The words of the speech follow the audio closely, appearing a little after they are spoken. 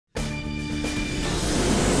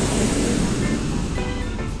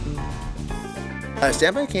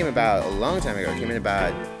Standby came about a long time ago. It came in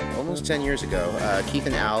about almost 10 years ago. Keith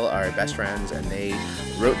and Al are best friends, and they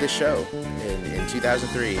wrote this show in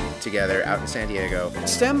 2003 together out in San Diego.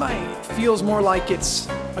 Standby feels more like it's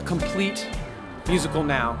a complete musical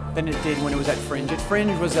now than it did when it was at Fringe. At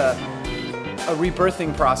Fringe was a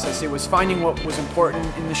rebirthing process. It was finding what was important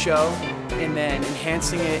in the show and then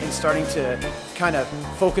enhancing it and starting to kind of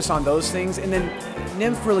focus on those things. And then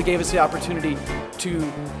NYMF really gave us the opportunity to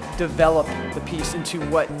develop the piece into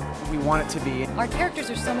what we want it to be. Our characters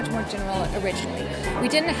are so much more general originally. We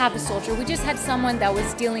didn't have a soldier, we just had someone that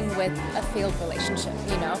was dealing with a failed relationship,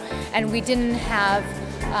 you know? And we didn't have,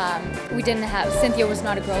 Cynthia was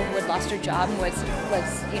not a girl who had lost her job and was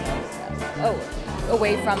you know,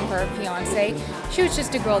 away from her fiance. She was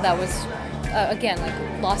just a girl that was, again,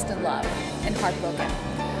 like lost in love and heartbroken.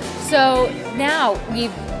 So now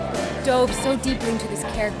we've dove so deeply into these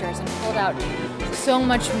characters and pulled out so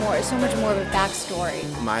much more of a backstory.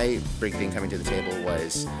 My big thing coming to the table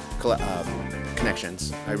was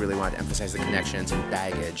connections. I really wanted to emphasize the connections and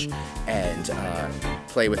baggage and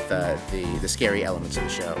play with the scary elements of the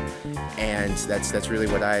show. And that's really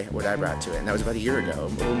what I brought to it. And that was about a year ago, a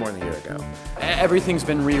little more than a year ago. Everything's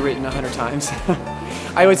been rewritten 100 times.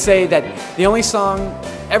 I would say that every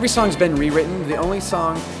song's been rewritten. The only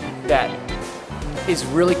song that is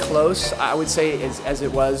really close, I would say, as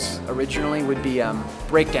it was originally, would be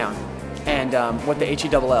Breakdown and What the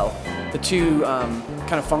H-E-Double-L, the two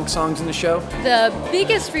kind of funk songs in the show. The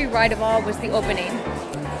biggest rewrite of all was the opening.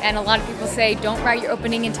 And a lot of people say don't write your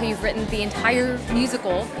opening until you've written the entire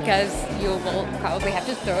musical, because you will probably have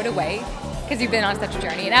to throw it away because you've been on such a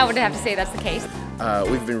journey. And I would have to say that's the case.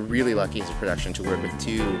 We've been really lucky as a production to work with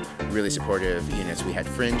two really supportive units. We had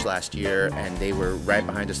Fringe last year, and they were right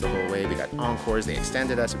behind us the whole way. We got encores, they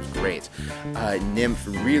extended us, it was great.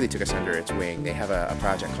 NYMF really took us under its wing. They have a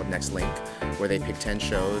project called Next Link, where they pick 10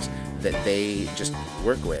 shows that they just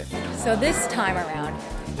work with. So this time around,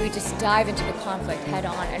 we just dive into the conflict head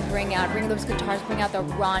on and bring those guitars, bring out the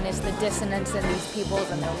rawness, the dissonance in these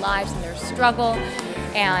people's and their lives and their struggle,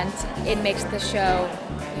 and it makes the show,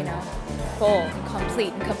 you know, full and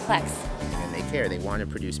complete and complex. And they care. They want to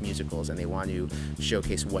produce musicals, and they want to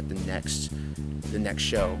showcase what the next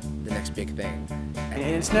show, the next big thing. And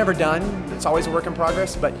it's never done. It's always a work in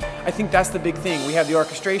progress, but I think that's the big thing. We have the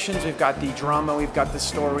orchestrations, we've got the drama, we've got the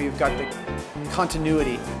story, we've got the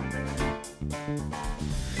continuity.